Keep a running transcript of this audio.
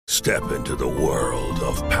Step into the world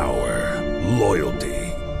of power, loyalty,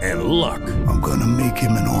 and luck. I'm gonna make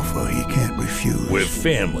him an offer he can't refuse. With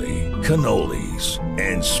family, cannolis,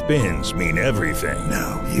 and spins mean everything.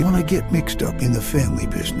 Now, you wanna get mixed up in the family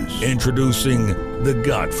business. Introducing The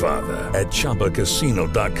Godfather at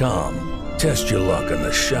ChumbaCasino.com. Test your luck in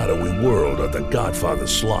the shadowy world of The Godfather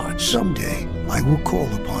slot. Someday, I will call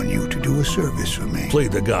upon you to do a service for me. Play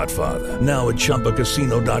The Godfather now at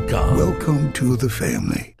ChumbaCasino.com. Welcome to the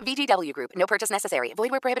family. VGW Group. No purchase necessary. Void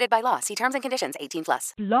where prohibited by law. See terms and conditions.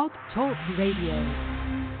 18+. Blog Talk Radio.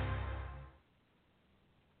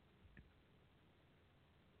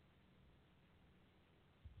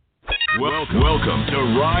 Welcome to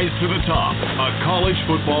Rise to the Top, a college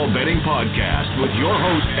football betting podcast with your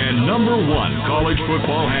host and number one college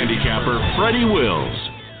football handicapper, Freddie Wills.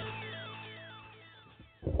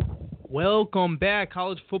 Welcome back,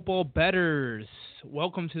 college football bettors.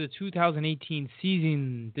 Welcome to the 2018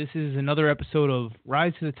 season. This is another episode of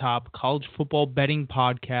Rise to the Top, college football betting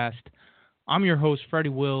podcast. I'm your host, Freddie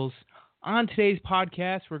Wills. On today's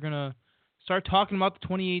podcast, we're going to start talking about the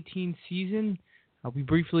 2018 season. We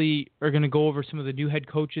briefly are going to go over some of the new head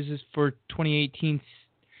coaches for 2018.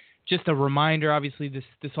 Just a reminder, obviously this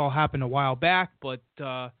all happened a while back, but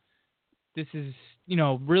this is,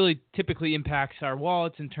 really typically impacts our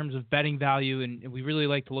wallets in terms of betting value, and we really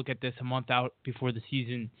like to look at this a month out before the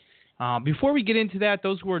season. Before we get into that,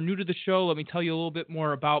 those who are new to the show, let me tell you a little bit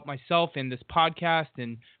more about myself and this podcast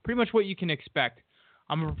and pretty much what you can expect.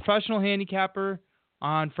 I'm a professional handicapper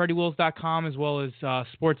on FreddieWills.com as well as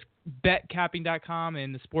SportsBetCapping.com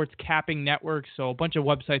and the Sports Capping Network. So a bunch of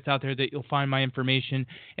websites out there that you'll find my information.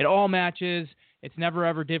 It all matches. It's never,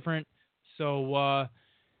 ever different. So,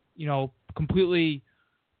 completely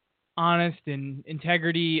honest and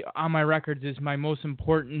integrity on my records is my most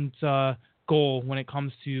important goal when it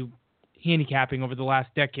comes to handicapping over the last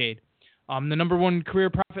decade. I'm the number one career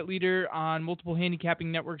profit leader on multiple handicapping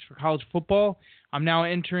networks for college football. I'm now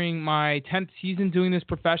entering my 10th season doing this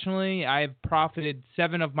professionally. I have profited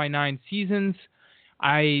 7 of my 9 seasons.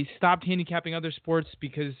 I stopped handicapping other sports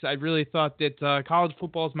because I really thought that college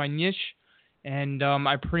football is my niche, and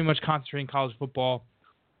I pretty much concentrate in college football.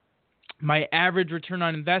 My average return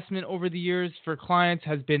on investment over the years for clients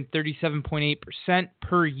has been 37.8%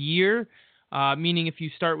 per year, meaning if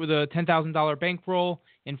you start with a $10,000 bankroll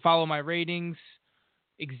and follow my ratings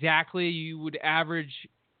exactly, you would average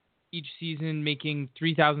each season making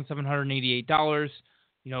 $3,788.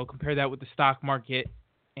 Compare that with the stock market,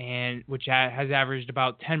 and which has averaged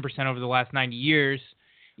about 10% over the last 90 years.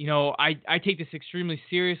 I take this extremely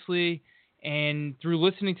seriously, and through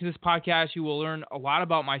listening to this podcast, you will learn a lot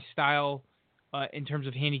about my style in terms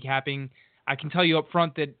of handicapping. I can tell you up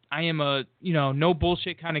front that I am a no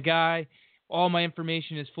bullshit kind of guy. All my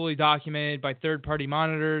information is fully documented by third-party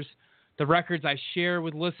monitors. The records I share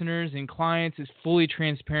with listeners and clients is fully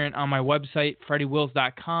transparent on my website,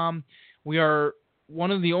 FreddieWills.com. We are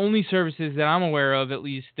one of the only services that I'm aware of, at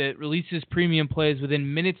least, that releases premium plays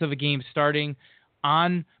within minutes of a game starting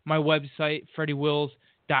on my website,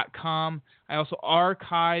 FreddieWills.com. I also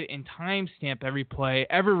archive and timestamp every play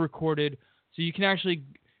ever recorded, so you can actually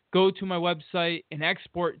go to my website and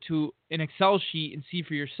export to an Excel sheet and see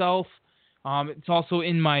for yourself. It's also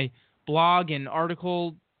in my blog and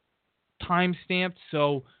article timestamped,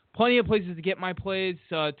 so plenty of places to get my plays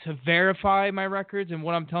to verify my records and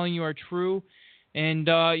what I'm telling you are true. And,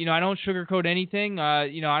 I don't sugarcoat anything. I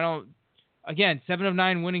don't, again, 7 of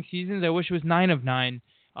 9 winning seasons. I wish it was 9 of 9.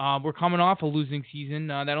 We're coming off a losing season.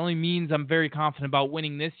 That only means I'm very confident about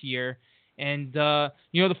winning this year. And, the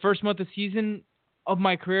first month of season of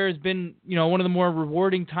my career has been, one of the more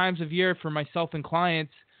rewarding times of year for myself and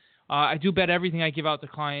clients. I do bet everything I give out to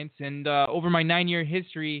clients, and over my 9-year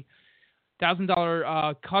history,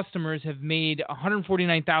 $1,000 customers have made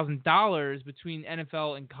 $149,000 between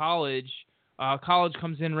NFL and college. College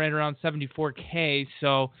comes in right around $74K,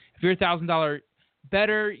 so if you're $1,000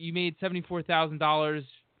 better, you made $74,000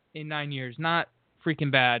 in 9 years. Not freaking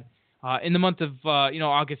bad in the month of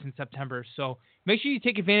August and September. So make sure you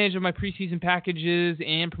take advantage of my preseason packages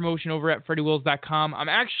and promotion over at FreddieWills.com. I'm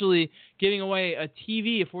actually giving away a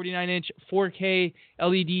TV, a 49-inch 4K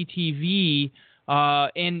LED TV,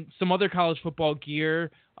 and some other college football gear.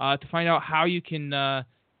 To find out how you can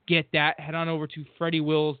get that, head on over to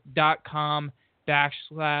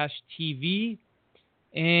FreddieWills.com/TV.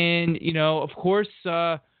 And, of course,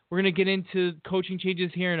 we're going to get into coaching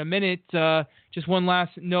changes here in a minute. Just one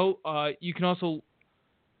last note. You can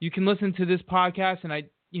listen to this podcast, and I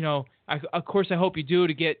hope you do,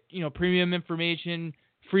 to get, premium information,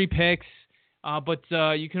 free picks. But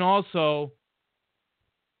you can also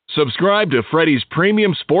Subscribe to Freddie's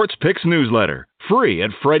premium Sports Picks newsletter, free at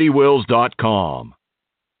FreddieWills.com.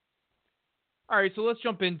 All right, so let's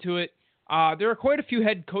jump into it. There are quite a few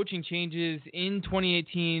head coaching changes in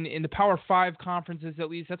 2018 in the Power 5 conferences, at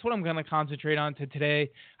least. That's what I'm going to concentrate on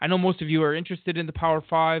today. I know most of you are interested in the Power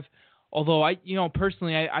 5, although I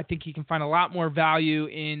think you can find a lot more value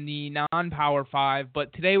in the non-Power 5.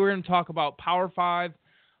 But today we're going to talk about Power 5,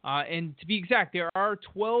 and to be exact, there are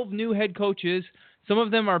 12 new head coaches. Some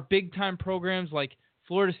of them are big-time programs like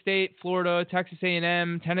Florida State, Florida, Texas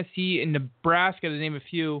A&M, Tennessee, and Nebraska, to name a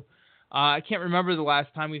few. I can't remember the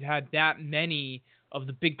last time we've had that many of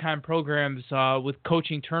the big-time programs with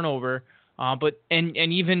coaching turnover. But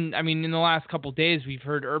even in the last couple of days, we've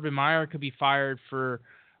heard Urban Meyer could be fired for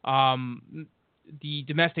the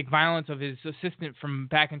domestic violence of his assistant from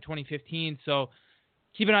back in 2015. So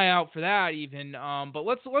keep an eye out for that even. But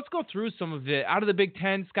let's go through some of it. Out of the Big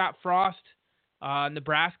Ten, Scott Frost,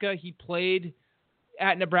 Nebraska. He played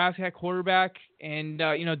at Nebraska at quarterback and,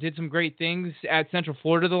 did some great things at Central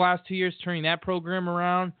Florida the last 2 years, turning that program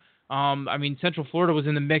around. Central Florida was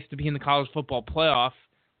in the mix to be in the college football playoff.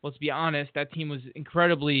 Let's be honest, that team was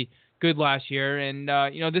incredibly good last year. And,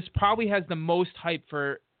 this probably has the most hype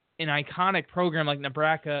for an iconic program like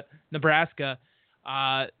Nebraska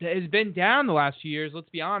that has been down the last few years. Let's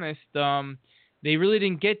be honest. They really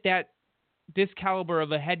didn't get this caliber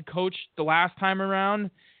of a head coach the last time around.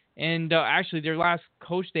 And actually, their last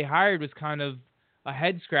coach they hired was kind of a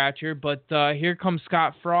head-scratcher. But here comes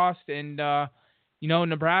Scott Frost. And,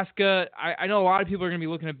 Nebraska, I know a lot of people are going to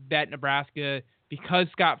be looking at bet Nebraska because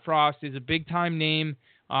Scott Frost is a big-time name.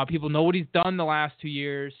 People know what he's done the last 2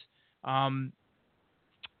 years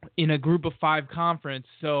in a Group of 5 conference.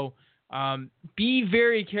 So be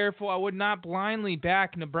very careful. I would not blindly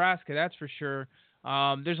back Nebraska, that's for sure.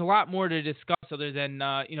 There's a lot more to discuss other than,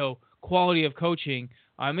 quality of coaching.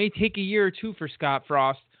 It may take a year or two for Scott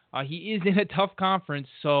Frost. He is in a tough conference,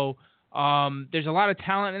 so there's a lot of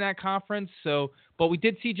talent in that conference. But we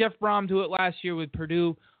did see Jeff Brom do it last year with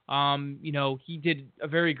Purdue. He did a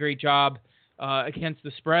very great job against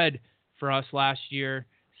the spread for us last year,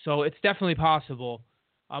 so it's definitely possible.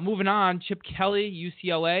 Moving on, Chip Kelly,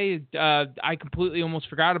 UCLA. I completely almost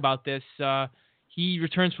forgot about this. He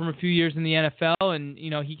returns from a few years in the NFL, and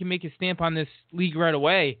he can make his stamp on this league right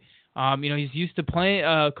away. He's used to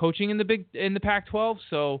coaching in the Pac-12,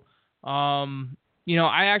 so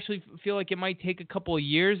I actually feel like it might take a couple of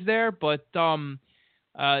years there. But if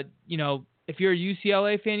you're a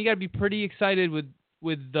UCLA fan, you got to be pretty excited with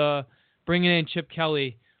bringing in Chip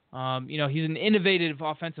Kelly. He's an innovative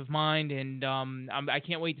offensive mind, and I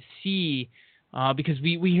can't wait to see because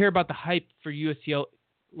we hear about the hype for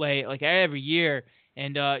UCLA like every year,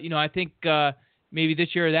 and I think maybe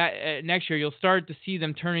this year or that next year you'll start to see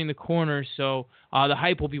them turning the corner. So the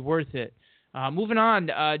hype will be worth it. Moving on,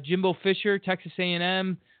 Jimbo Fisher, Texas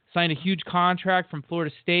A&M, signed a huge contract from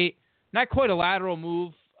Florida State. Not quite a lateral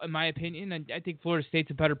move, in my opinion. I think Florida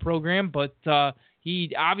State's a better program, but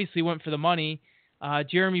he obviously went for the money.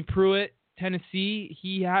 Jeremy Pruitt, Tennessee,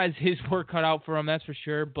 he has his work cut out for him, that's for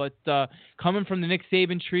sure. But coming from the Nick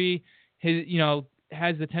Saban tree,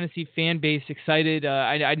 has the Tennessee fan base excited.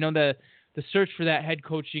 I know the search for that head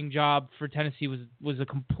coaching job for Tennessee was a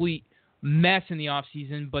complete mess in the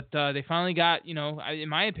offseason, but they finally got, in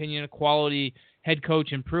my opinion, a quality head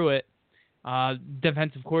coach in Pruitt,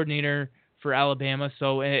 defensive coordinator for Alabama.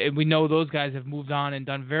 So we know those guys have moved on and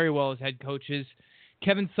done very well as head coaches.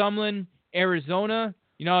 Kevin Sumlin, Arizona,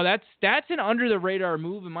 that's an under-the-radar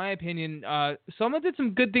move, in my opinion. Sumlin did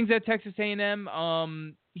some good things at Texas A&M.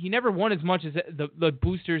 He never won as much as the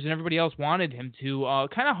boosters and everybody else wanted him to.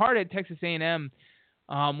 Kind of hard at Texas A&M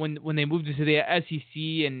when they moved into the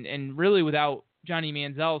SEC, and really without Johnny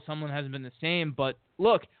Manziel, Sumlin hasn't been the same. But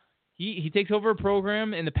look, he takes over a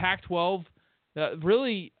program in the Pac-12.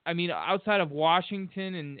 Really, outside of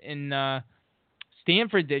Washington and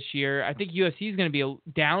Stanford this year, I think USC is going to be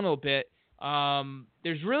down a little bit.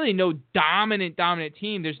 There's really no dominant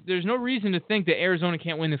team. There's no reason to think that Arizona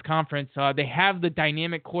can't win this conference. They have the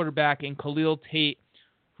dynamic quarterback in Khalil Tate,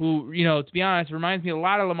 who, to be honest, reminds me a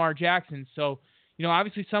lot of Lamar Jackson. So,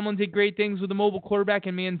 obviously someone did great things with a mobile quarterback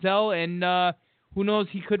in Manziel, and who knows,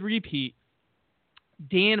 he could repeat.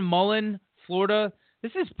 Dan Mullen, Florida.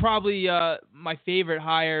 This is probably my favorite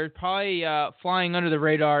hire, probably flying under the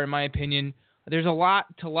radar in my opinion. There's a lot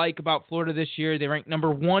to like about Florida this year. They ranked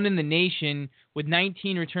number 1 in the nation with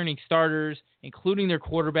 19 returning starters, including their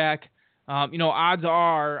quarterback. Odds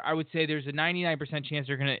are, I would say there's a 99% chance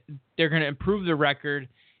they're gonna improve their record.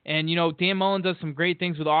 And Dan Mullen does some great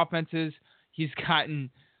things with offenses. He's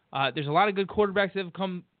gotten there's a lot of good quarterbacks that have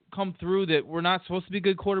come come through that were not supposed to be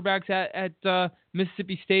good quarterbacks at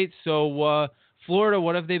Mississippi State. So Florida,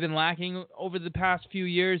 what have they been lacking over the past few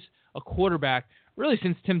years? A quarterback. Really,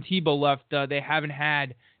 since Tim Tebow left, they haven't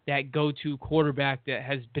had that go-to quarterback that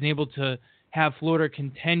has been able to have Florida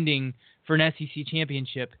contending for an SEC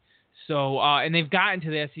championship. So, and they've gotten to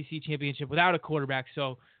the SEC championship without a quarterback.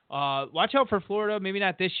 So, watch out for Florida. Maybe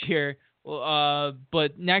not this year,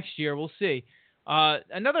 but next year we'll see.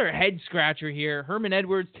 Another head scratcher here. Herman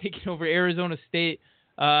Edwards taking over Arizona State.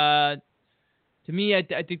 To me, I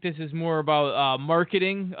think this is more about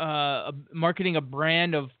marketing a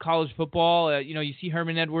brand of college football. You see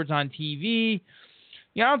Herman Edwards on TV.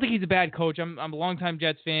 I don't think he's a bad coach. I'm a longtime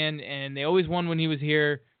Jets fan, and they always won when he was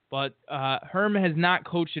here. But Herm has not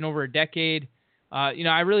coached in over a decade.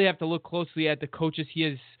 I really have to look closely at the coaches he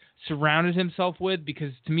has surrounded himself with,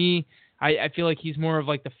 because to me, I feel like he's more of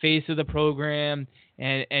like the face of the program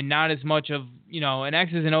and not as much of, an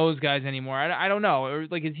X's and O's guys anymore. I don't know. Or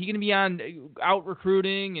like, is he going to be out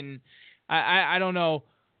recruiting? And I don't know,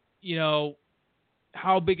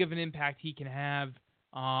 how big of an impact he can have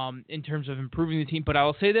in terms of improving the team. But I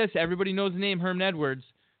will say this, everybody knows the name Herman Edwards.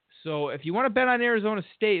 So if you want to bet on Arizona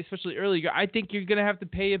State, especially early, I think you're going to have to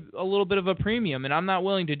pay a little bit of a premium, and I'm not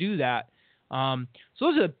willing to do that. So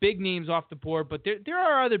those are the big names off the board, but there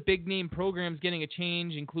are other big name programs getting a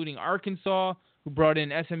change, including Arkansas, who brought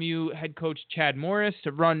in SMU head coach Chad Morris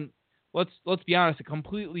to run, let's be honest, a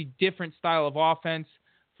completely different style of offense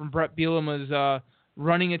from Brett Bielema's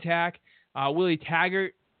running attack. Willie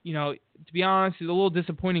Taggart, to be honest, is a little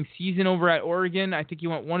disappointing season over at Oregon. I think he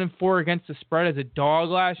went 1-4 against the spread as a dog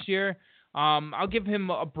last year. I'll give him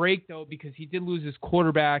a break though, because he did lose his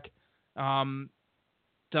quarterback.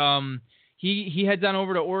 He heads on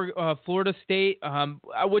over to Florida State,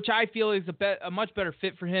 which I feel is a much better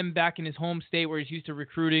fit for him back in his home state where he's used to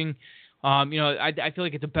recruiting. I feel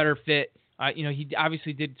like it's a better fit. He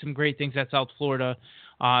obviously did some great things at South Florida.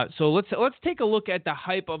 So let's take a look at the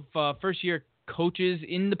hype of first-year coaches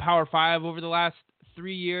in the Power 5 over the last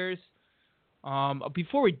 3 years.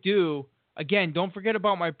 Before we do, again, don't forget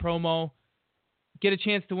about my promo. Get a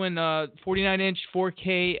chance to win a 49-inch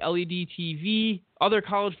 4K LED TV, other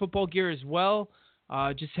college football gear as well.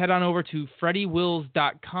 Just head on over to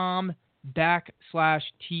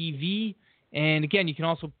freddywills.com/TV. And again, you can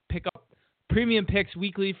also pick up premium picks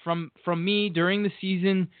weekly from me during the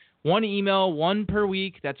season. One email, one per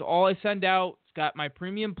week. That's all I send out. It's got my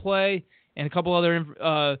premium play and a couple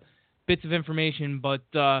other bits of information. But,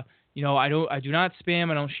 I do not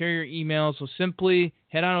spam. I don't share your emails. So simply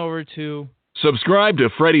head on over to... Subscribe to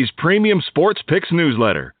Freddie's Premium Sports Picks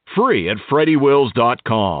newsletter, free at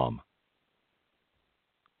freddywills.com.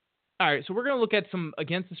 All right, so we're going to look at some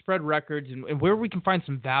against the spread records and where we can find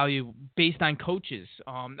some value based on coaches.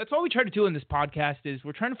 That's all we try to do in this podcast is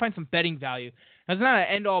we're trying to find some betting value. That's not an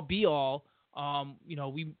end-all, be-all.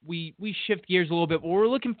 We shift gears a little bit, but we're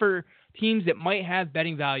looking for teams that might have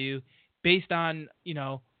betting value based on,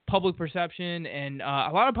 public perception, and a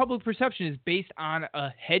lot of public perception is based on a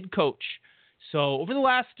head coach. So over the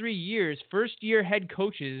last 3 years, first-year head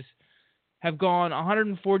coaches have gone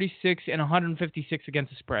 146 and 156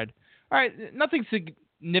 against the spread. All right, nothing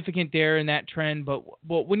significant there in that trend, but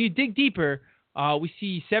when you dig deeper, we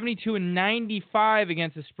see 72 and 95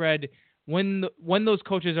 against the spread when those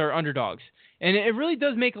coaches are underdogs. And it really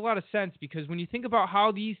does make a lot of sense, because when you think about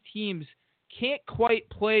how these teams can't quite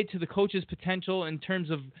play to the coach's potential in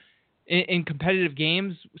terms of in competitive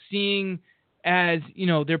games, seeing as,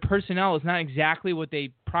 their personnel is not exactly what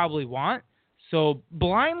they probably want. So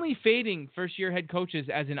blindly fading first-year head coaches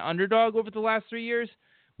as an underdog over the last 3 years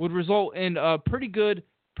would result in a pretty good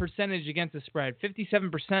percentage against the spread,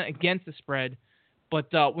 57% against the spread.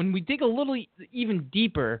 But when we dig a little even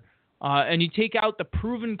deeper and you take out the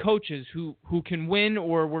proven coaches who can win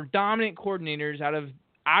or were dominant coordinators out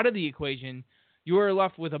of the equation, you are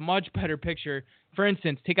left with a much better picture. For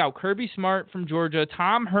instance, take out Kirby Smart from Georgia,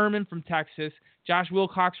 Tom Herman from Texas, Josh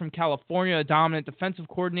Wilcox from California, a dominant defensive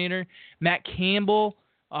coordinator, Matt Campbell,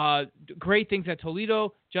 great things at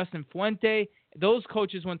Toledo, Justin Fuente. Those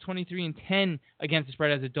coaches went 23-10 against the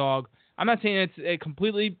spread as a dog. I'm not saying it's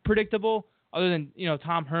completely predictable, other than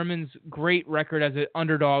Tom Herman's great record as an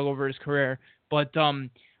underdog over his career. But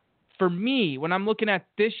for me, when I'm looking at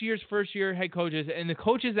this year's first-year head coaches and the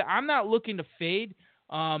coaches that I'm not looking to fade,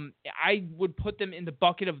 I would put them in the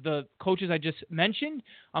bucket of the coaches I just mentioned.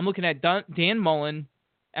 I'm looking at Dan Mullen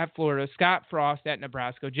at Florida, Scott Frost at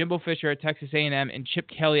Nebraska, Jimbo Fisher at Texas A&M, and Chip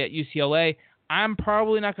Kelly at UCLA. I'm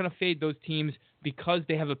probably not going to fade those teams because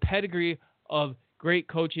they have a pedigree of great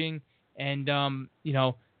coaching and,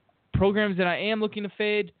 programs that I am looking to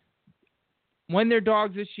fade. when they're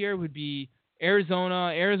dogs this year would be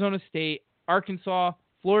Arizona, Arizona State, Arkansas,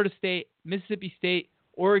 Florida State, Mississippi State,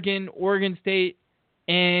 Oregon, Oregon State,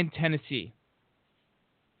 and Tennessee.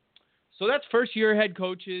 So that's first-year head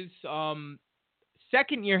coaches.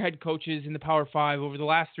 Second-year head coaches in the Power 5 over the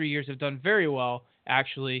last 3 years have done very well,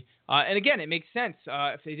 actually. And again, it makes sense.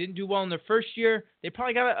 If they didn't do well in their first year, they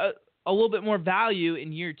probably got a little bit more value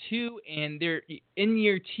in year 2, and they're in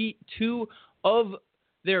year 2 of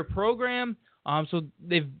their program. So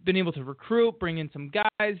they've been able to recruit, bring in some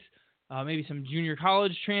guys, maybe some junior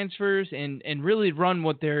college transfers, and really run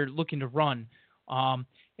what they're looking to run.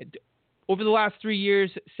 Over the last 3 years,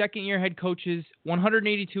 second-year head coaches,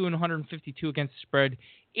 182 and 152 against the spread,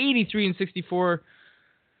 83 and 64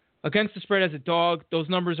 against the spread as a dog. Those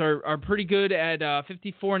numbers are pretty good at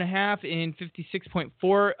 54.5 and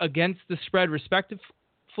 56.4 against the spread,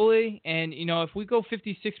 respectively. And if we go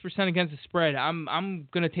 56% against the spread, I'm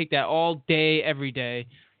gonna take that all day, every day.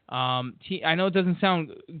 I know it doesn't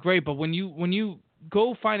sound great, but when you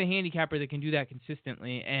go find a handicapper that can do that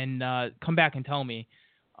consistently and come back and tell me.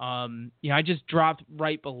 I just dropped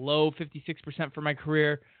right below 56% for my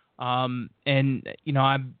career. And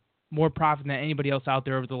I'm more profit than anybody else out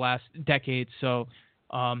there over the last decade. So,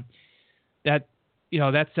 that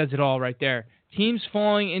says it all right there. Teams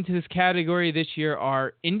falling into this category this year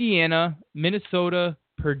are Indiana, Minnesota,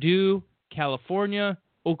 Purdue, California,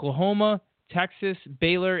 Oklahoma, Texas,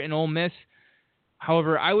 Baylor, and Ole Miss.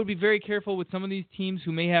 However, I would be very careful with some of these teams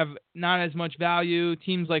who may have not as much value.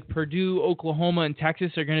 Teams like Purdue, Oklahoma, and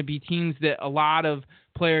Texas are going to be teams that a lot of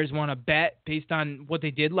players want to bet based on what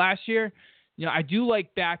they did last year. I do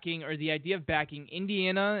like backing, or the idea of backing,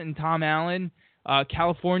 Indiana and Tom Allen,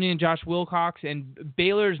 California and Josh Wilcox, and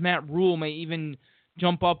Baylor's Matt Rule may even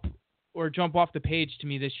jump up or jump off the page to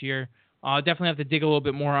me this year. Definitely have to dig a little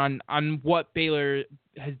bit more on what Baylor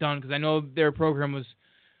has done, because I know their program was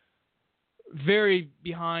very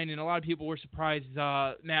behind, and a lot of people were surprised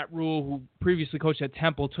Matt Rule, who previously coached at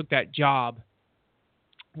Temple, took that job.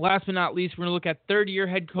 Last but not least, we're going to look at third-year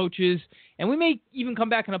head coaches, and we may even come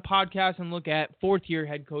back on a podcast and look at fourth-year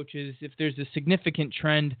head coaches if there's a significant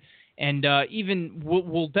trend, and even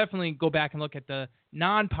we'll definitely go back and look at the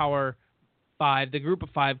non-Power 5, the group of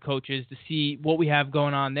 5 coaches, to see what we have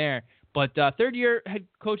going on there. But third-year head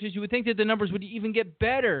coaches, you would think that the numbers would even get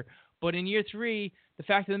better, but in year 3, the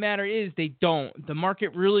fact of the matter is they don't. The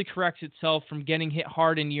market really corrects itself from getting hit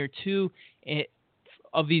hard in year 2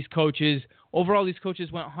 of these coaches. Overall, these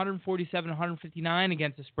coaches went 147 and 159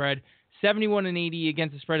 against the spread, 71 and 80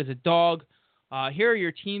 against the spread as a dog. Here are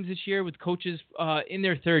your teams this year with coaches in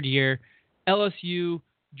their third year: LSU,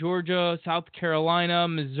 Georgia, South Carolina,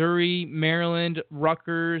 Missouri, Maryland,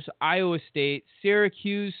 Rutgers, Iowa State,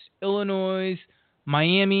 Syracuse, Illinois,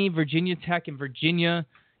 Miami, Virginia Tech, and Virginia.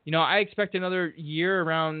 I expect another year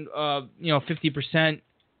around 50%.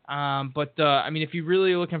 But if you're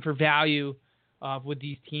really looking for value with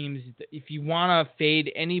these teams, if you want to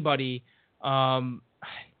fade anybody, I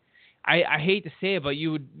hate to say it, but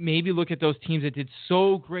you would maybe look at those teams that did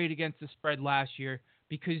so great against the spread last year,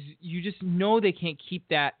 because you just know they can't keep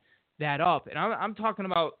that up. And I'm talking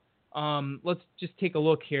about, let's just take a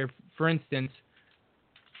look here. For instance,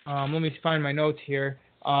 let me find my notes here.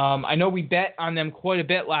 I know we bet on them quite a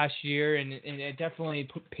bit last year, and it definitely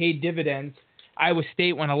paid dividends. Iowa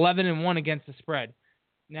State went 11-1 against the spread.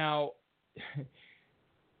 Now,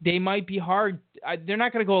 they might be hard. They're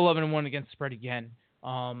not going to go 11-1 against the spread again.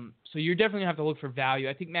 So you're definitely going to have to look for value.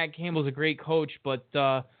 I think Matt Campbell's a great coach, but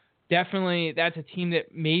definitely that's a team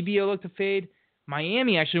that maybe you'll look to fade.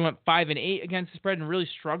 Miami actually went 5-8 against the spread and really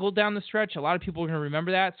struggled down the stretch. A lot of people are going to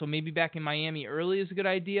remember that, so maybe back in Miami early is a good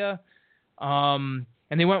idea.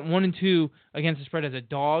 And they went 1-2 against the spread as a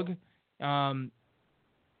dog. The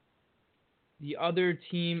other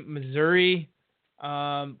team, Missouri,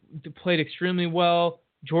 played extremely well.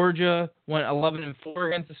 Georgia went 11-4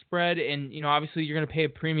 against the spread, and obviously you're going to pay a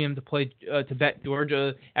premium to play to bet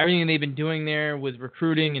Georgia. Everything they've been doing there with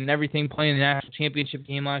recruiting and everything, playing the national championship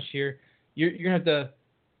game last year, you're going to have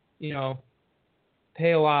to,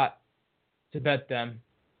 pay a lot to bet them.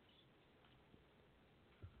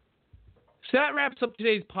 So that wraps up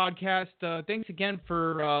today's podcast. Thanks again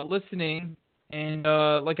for listening. And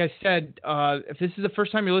like I said, if this is the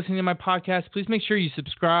first time you're listening to my podcast, please make sure you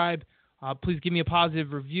subscribe. Please give me a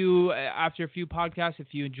positive review after a few podcasts if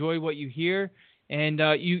you enjoy what you hear. And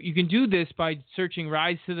you can do this by searching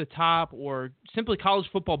Rise to the Top or simply College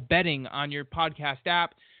Football Betting on your podcast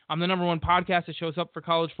app. I'm the #1 podcast that shows up for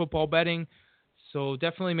college football betting. So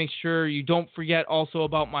definitely make sure you don't forget also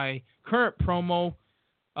about my current promo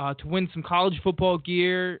to win some college football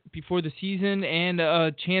gear before the season and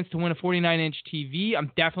a chance to win a 49-inch TV.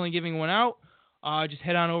 I'm definitely giving one out. Just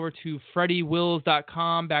head on over to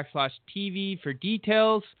freddywills.com/TV for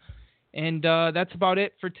details. And that's about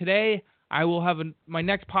it for today. I will have my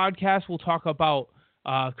next podcast. We'll talk about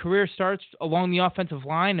career starts along the offensive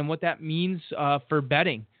line and what that means for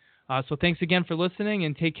betting. So thanks again for listening,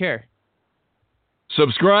 and take care.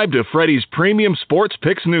 Subscribe to Freddie's Premium Sports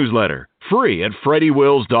Picks newsletter, free at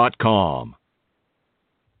freddywills.com.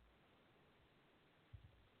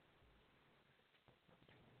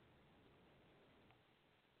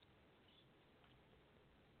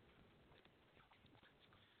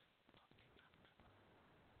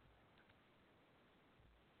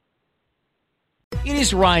 It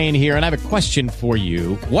is Ryan here, and I have a question for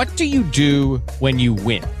you. What do you do when you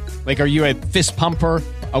win? Like, are you a fist pumper,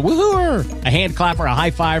 a woo-hooer, a hand clapper, a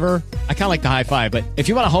high fiver? I kind of like the high five, but if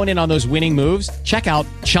you want to hone in on those winning moves, check out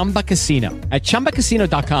Chumba Casino. At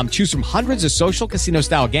ChumbaCasino.com, choose from hundreds of social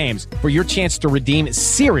casino-style games for your chance to redeem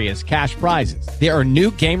serious cash prizes. There are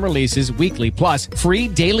new game releases weekly, plus free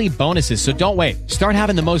daily bonuses. So don't wait. Start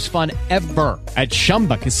having the most fun ever at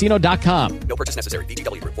ChumbaCasino.com. No purchase necessary.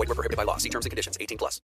 VGW Group. Void where prohibited by law. See terms and conditions. 18+.